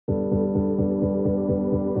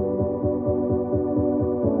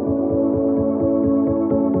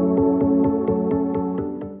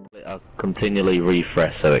continually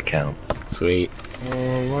refresh so it counts. Sweet.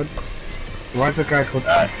 Why's a guy called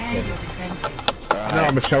I know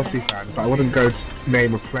I'm a Chelsea fan, but I wouldn't go to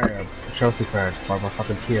name a player a Chelsea fan by my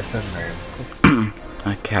fucking PSN name.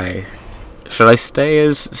 Okay. Should I stay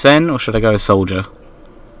as Zen or should I go as Soldier?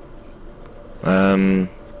 Yeah,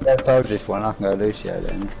 Soldier this one. I can go Lucio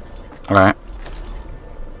then. Alright.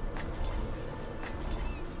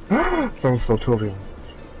 Someone's still talking.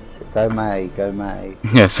 Go May, go May.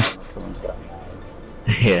 Yes. Someone's got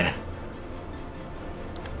May. Yeah.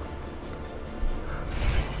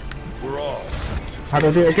 How do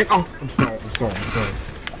I do it again? Oh, I'm sorry.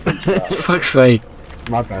 Fuck's sake.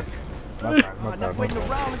 My bad.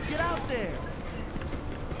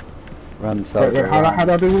 Run Soldier. Wait, how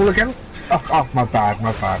do I do it all again? Oh, my bad.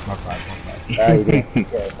 Oh, you didn't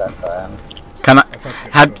get it that time. Can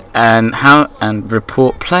I and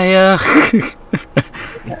report player?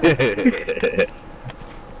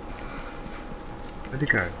 Where'd he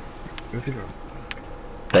go?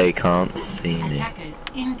 They can't see me. Attackers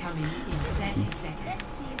incoming in 30 seconds. Let's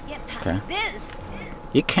see you get past Okay. this.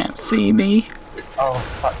 You can't see me. Oh,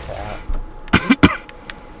 fuck that.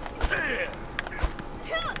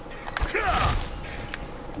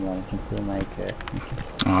 Come on, you can still make it.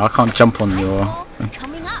 Oh, I can't jump on your.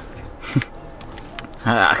 Coming up.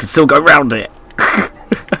 I can still go round it.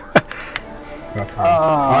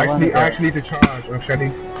 I actually need to charge. I'm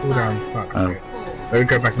shedding cooldowns. Fuck. Oh. Okay. Let me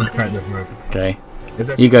go back into competitive mode. Okay.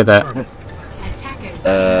 You go there.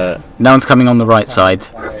 No one's coming on the right side.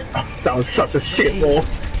 That was such a shit wall.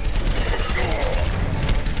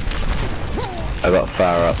 I got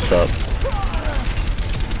fire up top.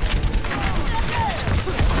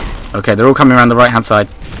 Okay, they're all coming around the right hand side.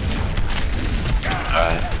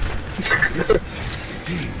 Alright.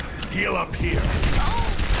 Heal up here.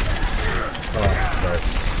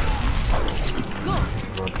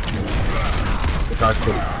 The guy's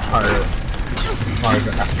called Pirate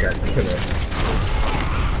Afghan Killer.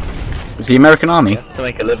 It's the American Army. To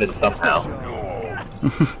make a living somehow.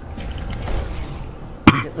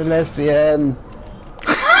 Get the lesbian.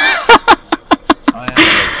 I am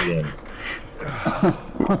lesbian.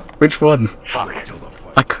 Which one?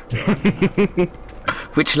 Fuck.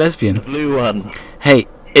 Which lesbian? The blue one. Hey,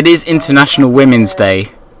 it is International Women's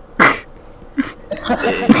Day.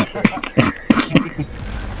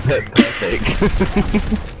 Perfect.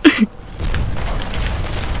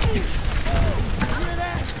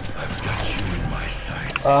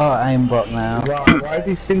 Oh, aimbot now. Why is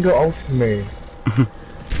he single ulting me?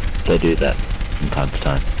 They do that from time to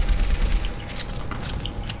time.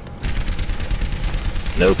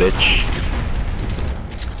 No, bitch.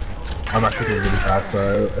 I'm actually doing really bad,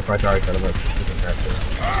 so if I die, then I'm actually doing bad too.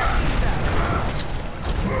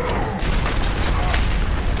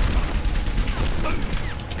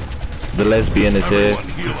 The lesbian is here.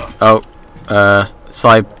 Oh,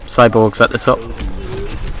 Cyborg's at the top.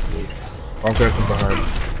 I'll go from behind.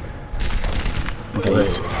 Okay.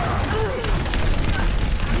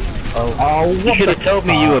 Oh, You should have told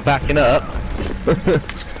me you were backing up.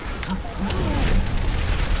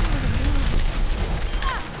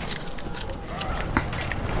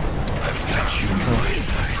 I've got you in my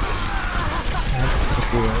sights.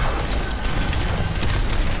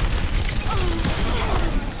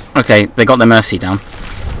 Okay, they got their mercy down.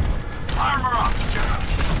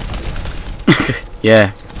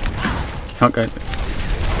 Yeah. You can't go.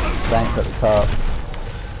 Tank at the top.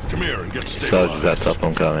 Come here and get Soldiers at top,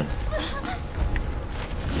 I'm coming.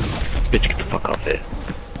 Bitch, get the fuck off here.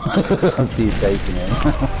 I see you taking it.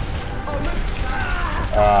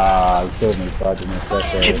 Ah, you killed me, so I didn't expect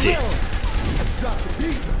it. Gypsy.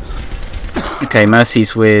 Okay,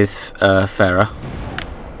 Mercy's with Farah.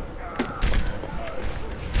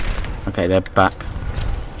 Okay, they're back.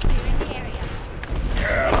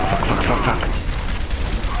 Fuck.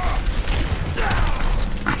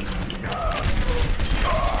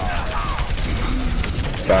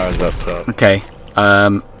 Barrow's up top. Okay.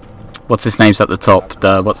 What's his name's at the top?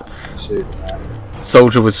 The what's Shoot, man.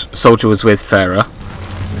 Soldier was with Farah.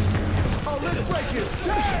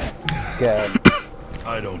 Get him.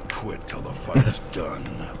 I don't quit till the fight's done.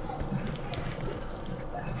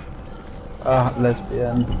 Ah,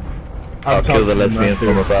 lesbian. I'll kill the lesbian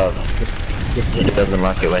from above. He doesn't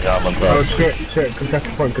like it when I'm on Oh top. shit, contest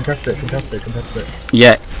the point, contest it.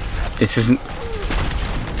 Yeah, this isn't.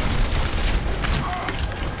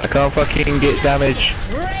 I can't fucking get damage.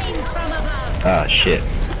 Ah, shit.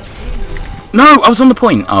 No, I was on the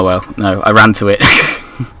point. Oh well, no, I ran to it.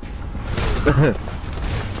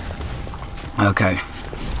 Okay.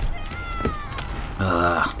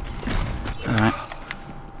 Alright.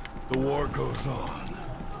 The war goes on.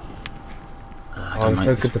 I Oh, don't it's like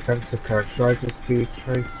no this. good defensive character. Should I just be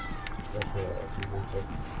Trace?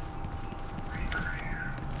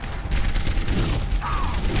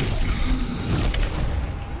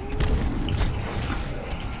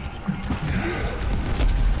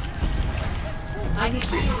 I need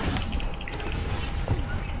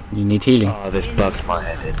You need healing. Oh, this bugs my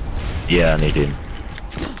head in. Yeah, I need him.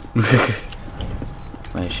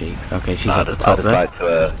 Where is she? Okay, she's I at the top there. decide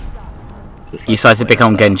to, You decided to pick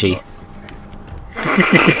on Genji.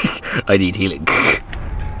 I need healing.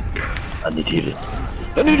 I need healing.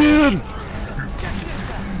 I need healing!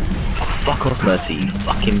 Oh, fuck off, Mercy, you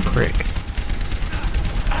fucking prick.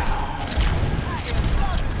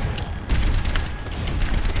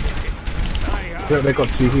 Yeah, they got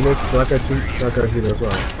 2 healers. Should I go healer as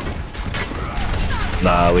well?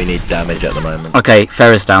 Nah, we need damage at the moment. Okay,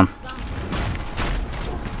 Farrah's down.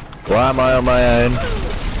 Why am I on my own?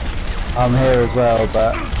 I'm here as well,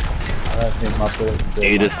 but I don't think my bullets do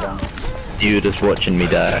You much just- damage. You just watching me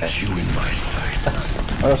die. Got you in my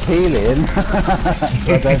sights. I was healing, so I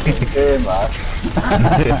don't think it's doing much.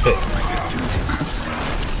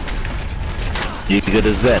 You good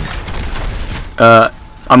as Zen?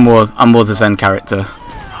 I'm more the Zen character.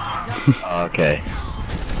 Okay.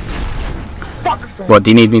 What, do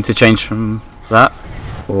you need me to change from that?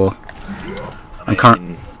 Or I'm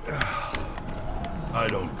current I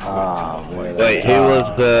don't Wait, who was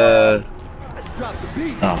the...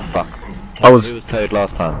 Oh, fuck. I was- Who was Toad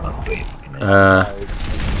last time? Oh, wait.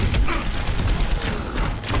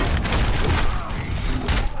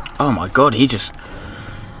 oh my god, he just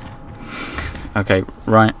okay,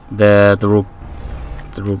 right, they're all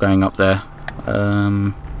going up there.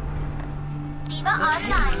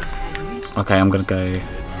 Okay, I'm gonna go.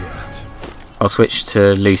 I'll switch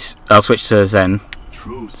to Zen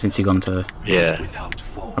since you've gone to. Yeah.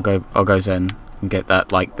 I'll go Zen and get that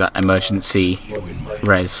that emergency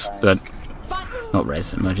res, but not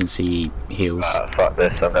res, emergency heals. Fuck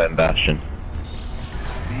this, I'm going Bastion.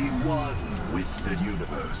 be one with the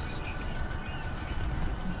universe.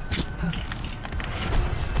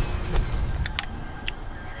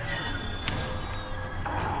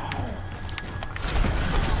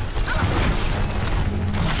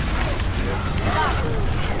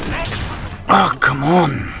 Oh come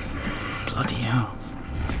on! Bloody hell!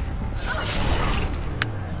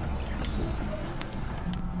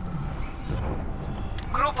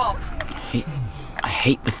 I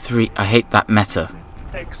hate the three. I hate that meta.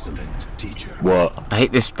 Excellent teacher. What? I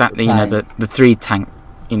hate this. That you know the 3 tank.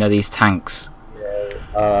 You know these tanks.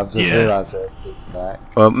 Oh, I've just Yeah. realised there's 6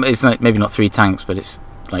 stack. Well, it's not, maybe not 3 tanks, but it's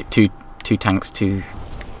like two tanks, 2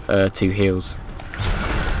 heals.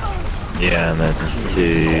 Yeah, and then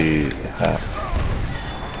 2 attack.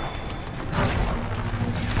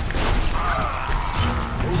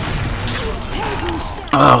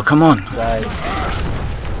 Oh come on! Guys,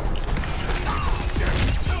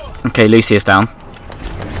 Okay, Lucius down.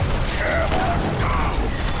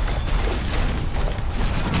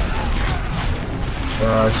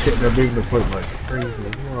 Shit, they're moving the point like crazy.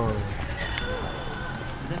 Whoa.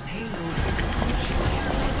 the payload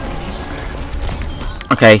is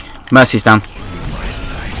Okay, Mercy's down. My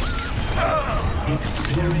sights.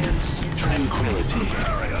 Experience tranquility.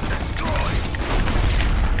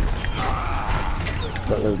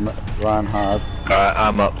 got the run hard. Alright,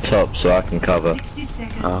 I'm up top so I can cover. 60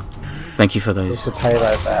 seconds. Oh, thank you for It's those. the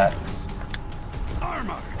payload back.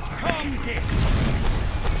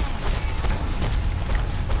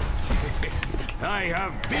 I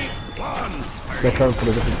have big plans. They're going for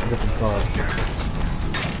the different side.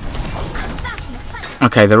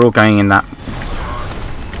 Okay, they're all going in that.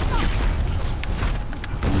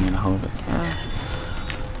 Going in the hole bit.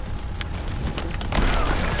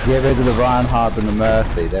 Get rid of the Reinhardt and the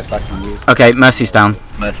Mercy, they're fucking useless. Okay, Mercy's down.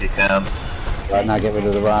 Mercy's down. Right now get rid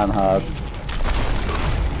of the Reinhardt.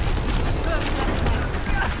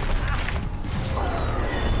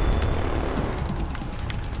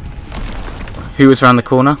 Who was round the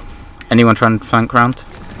corner? Anyone trying to flank round?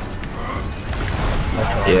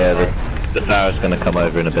 Yeah, the Farah's gonna come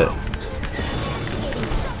over in a bit.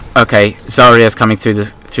 Okay, Zarya's coming through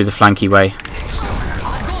the flanky way.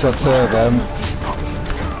 Got 2 of them.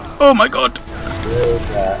 Oh my god!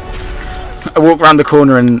 Yeah. I walk round the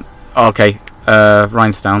corner and oh, okay,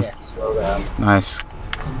 Ryan's down. Yes, well done. Nice.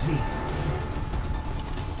 Complete.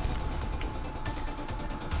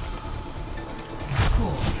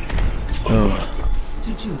 Score.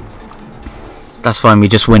 2-2. That's fine. We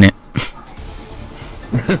just win it.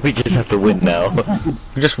 We just have to win now.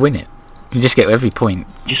 We just win it. We just get every point.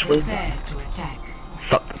 Just win. Prepare to attack.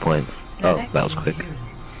 Fuck the points. Oh, that was quick.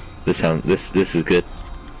 This is good.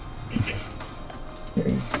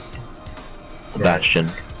 Bastion.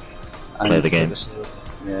 I Play need the to game. put shield-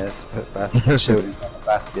 Yeah, to put shield in front of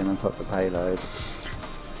Bastion on top of the payload.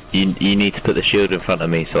 You need to put the shield in front of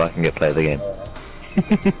me so I can get play of the game.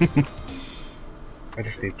 I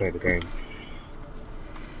just need to play the game.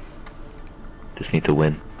 Just need to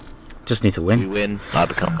win. Just need to We win. win, I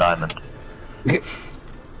become diamond.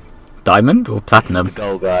 Diamond or The platinum?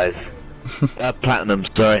 goal, guys. Platinum,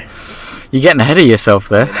 sorry. You're getting ahead of yourself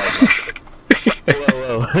there.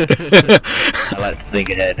 Whoa. I like to think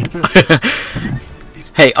ahead.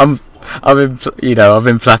 Hey, I'm in, I'm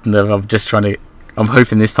in platinum. I'm just trying to. I'm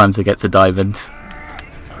hoping this time to get to diamond.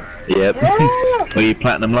 Yep. Were you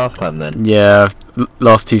platinum last time then? Yeah,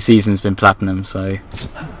 last 2 seasons been platinum, so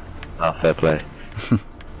Oh, fair play.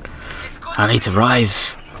 I need to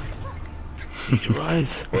rise. Need to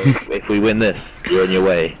rise. Well, if we win this, you're on your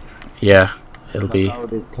way. Yeah, it'll be.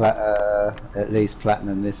 Gold is at least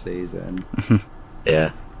platinum this season.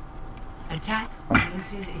 Yeah. Attack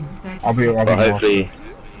commences in 30 I'll be seconds.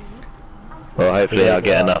 Well, hopefully I'll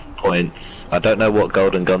get enough points. I don't know what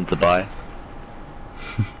golden gun to buy.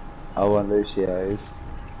 I want Lucio's.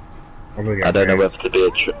 I'm gonna get I don't know Graves. whether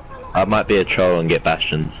to be I might be a troll and get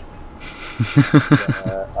bastions.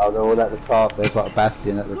 Oh, they're all at the top. They've got a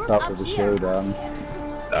Bastion at the top with the shield on.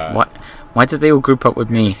 Why did they all group up with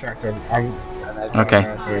me? Distracted. I'm And they've got Okay.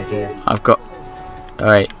 Mercy. I've got. All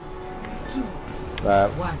right,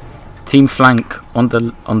 But team flank on the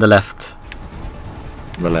left.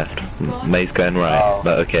 On the left. May's going right, Oh.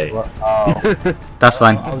 but okay. what? Oh, That's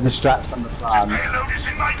fine. I'll distract from the front.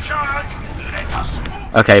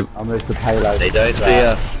 Okay, I'll move the payload. They don't see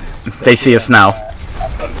us. they see us now.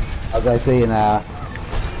 Oh, they see you now.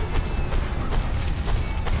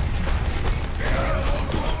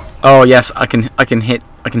 Oh yes, I can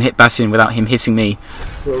hit Bastion without him hitting me.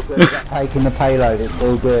 Taking the payload. It's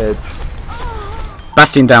all good.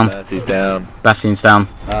 Bastion down. Mercy's down. Bastion's down.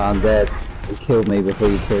 Oh, I'm dead. He killed me before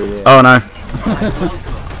you killed him. Oh no.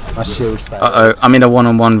 My shield failed. Uh oh, I'm in a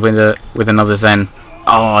one-on-one with another Zen.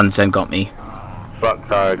 Oh, and Zen got me. Fuck,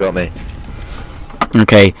 Sarah got me.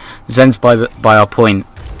 Okay, Zen's by our point.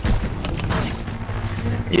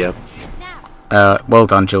 Yep. Well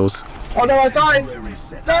done, Jules. Oh no, I died!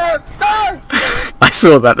 No! I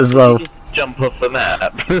saw that as well. Jump off the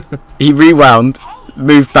map. He rewound,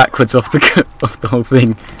 moved backwards off the off the whole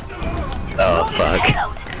thing. Oh fuck.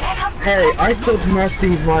 Hey, I killed Mercy,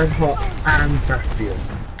 Reinhardt, and Bastion.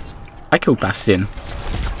 I killed Bastion.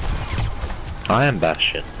 I am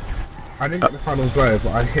Bastion. I didn't get the final blow,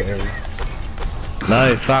 but I hit him.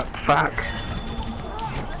 No, fuck.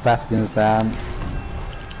 Bastion's down.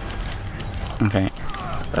 Okay.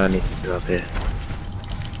 I need to go up here.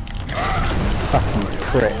 Fucking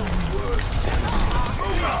crit.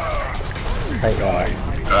 Take that.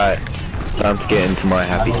 Right. Time to get into my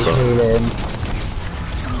happy spot. Healing.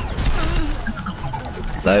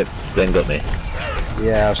 Nope, Zen got me.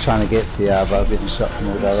 Yeah, I was trying to get to you, but I was getting shot from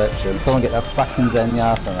all directions. Someone get that fucking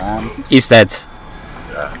Zenyatta, man. He's dead.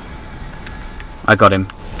 I got him.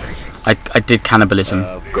 I did cannibalism.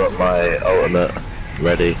 I've got my ultimate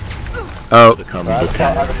ready Oh, to come Right, to at the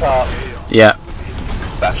top, at town. the top. yeah,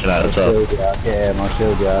 Bashing out the top. Shield ya. Get him, I'll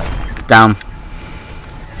shield ya. down.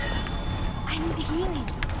 I need healing.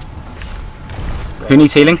 Who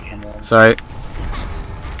needs healing? Sorry.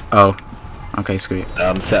 Oh, okay, screw it.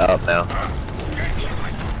 I'm set up now.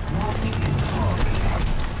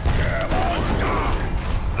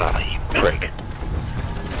 Ah, you prick.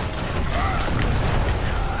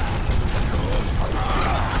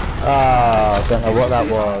 Ah, I don't know what that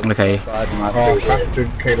was. Okay. Side of my Oh, field.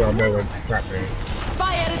 Bastion came out of nowhere to slap me.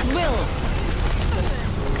 Fire at will.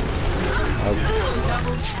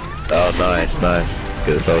 Oh, nice.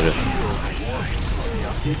 Good soldier.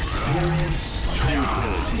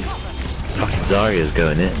 Fucking Zarya's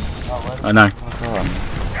going in. I know.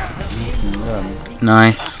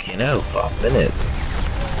 Nice. You know, 5 minutes.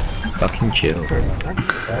 Fucking chill.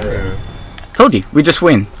 Told you, we just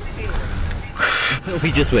win.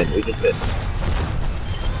 We just win.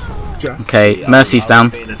 Okay, Mercy's down.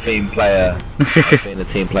 Being a team player,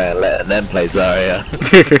 letting them play Zarya.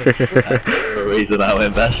 That's the reason I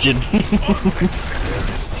went Bastion.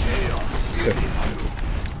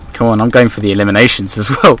 Come on, I'm going for the eliminations as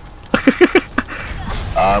well.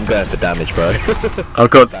 I'm going for damage, bro. Oh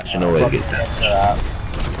god. Bastion always gets damage.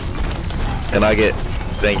 Can I get?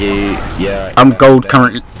 Thank you. Yeah. I'm gold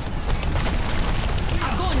currently.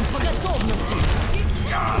 Огонь по готовности.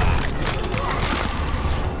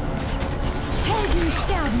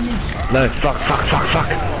 No, fuck.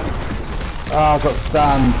 Oh, I got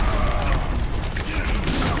stunned.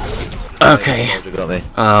 Okay. Soldier got me.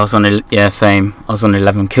 I was on a, yeah, same. I was on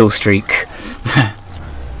 11 kill streak.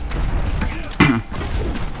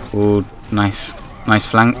 Oh, nice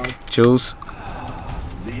flank, Jules.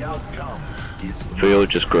 If we all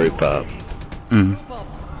just group up.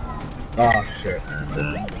 Oh shit.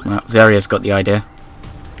 Well, Zarya's got the idea.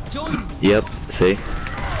 Yep, see?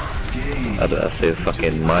 I see a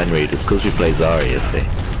fucking mind readers because we play Zarya, see?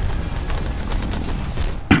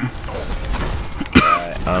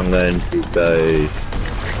 Right, I'm going to go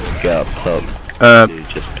get up top.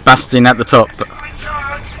 Just Bastion at the top.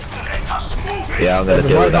 yeah, I'm going to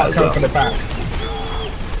deal with that as well. From the back.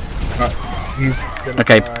 He's gonna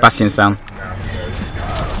Okay, try- Bastion's down.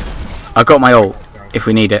 I've got my ult if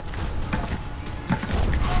we need it.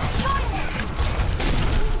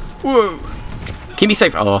 Whoa! Keep me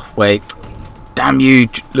safe. Oh wait, damn you,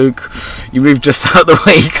 Luke! You moved just out of the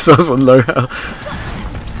way because I was on low health.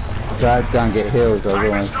 Tried to go and get healed, I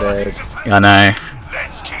was almost dead. I know.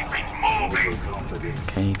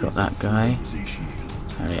 Okay, you got that guy.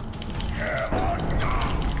 Alright.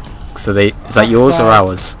 So they is that yours or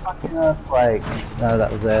ours? Fucking earthquake. No,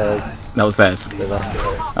 that was theirs. That was theirs. So that's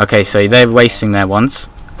it. Okay, so they're wasting their ones.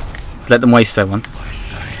 Let them waste their ones.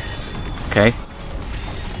 Okay.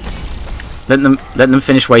 Let them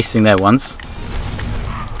finish wasting their ones.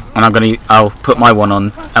 And I'll put my one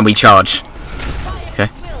on and we charge. Okay.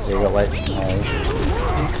 So you got wait. No.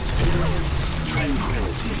 Experience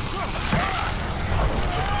tranquility.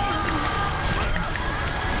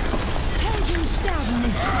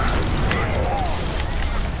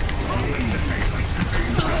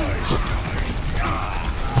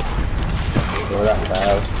 Well, that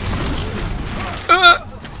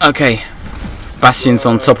failed. Okay. Bastion's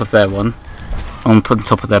on top of their one. On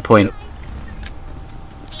top of their point.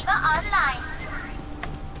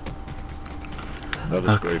 I'll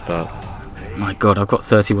just group up. My god, I've got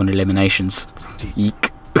 31 eliminations.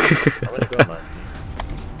 Eek.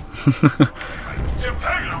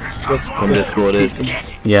 I'm discorded.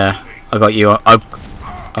 Yeah, I got you. I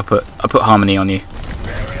put Harmony on you.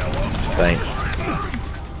 Thanks.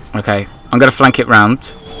 Okay, I'm gonna flank it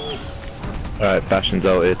round. Alright, Bastion's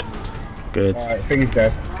ulted. Good. Alright, I think he's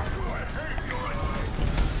dead.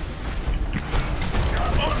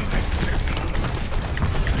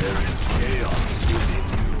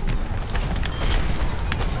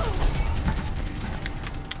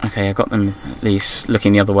 Okay, I got them at least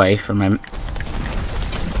looking the other way for a moment.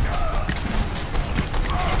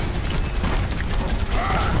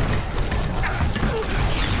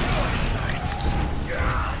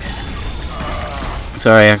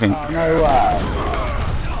 Sorry, I think. No way.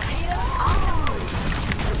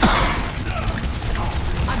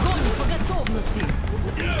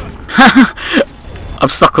 I'm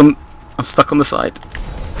stuck on the side.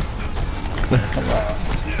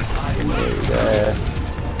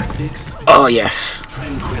 Oh yes.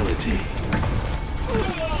 Tranquility.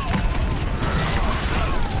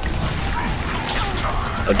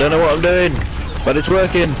 I don't know what I'm doing, but it's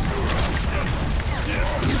working.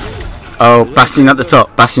 Oh, Bastion at the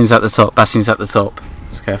top. Bastion's at the top. Bastion's at the top.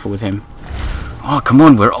 So careful with him. Oh, come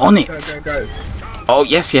on, we're on it. Go. Oh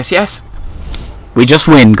yes, yes, yes. We just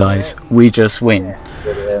win, guys. We just win.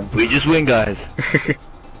 Brilliant. We just win, guys.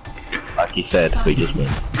 Like you said, we just win.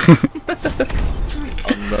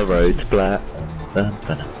 On the road to black. Dun,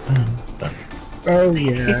 dun, dun, dun. Oh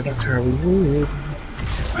yeah, that's how we win.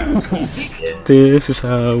 This is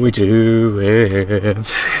how we do it.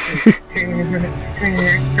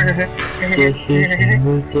 This is how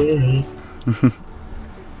we do it.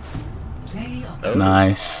 Oh.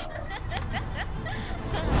 Nice.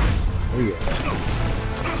 Oh yeah.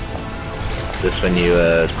 Just when you,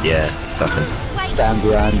 yeah, stuck in. Stand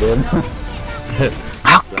behind him.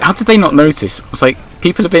 How did they not notice? I was like,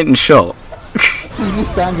 people have been shot. You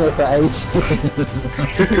just stand there for ages.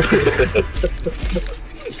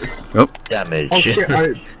 Oh, Damage. Oh shit,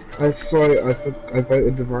 I saw it, I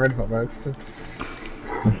voted the Reinhardt by accident.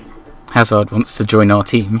 Hazard wants to join our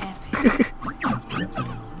team.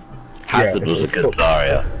 Hazard Yeah, was a it's good football.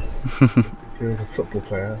 Zarya. He was a football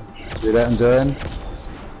player. Do you let him join?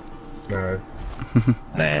 No.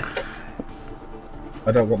 Nah.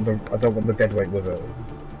 I don't want the dead weight with it.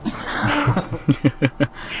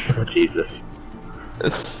 Oh, Jesus.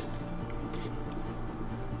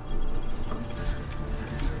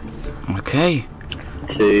 Okay.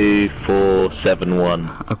 2, 4, 7, 1.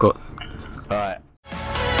 I've got Alright.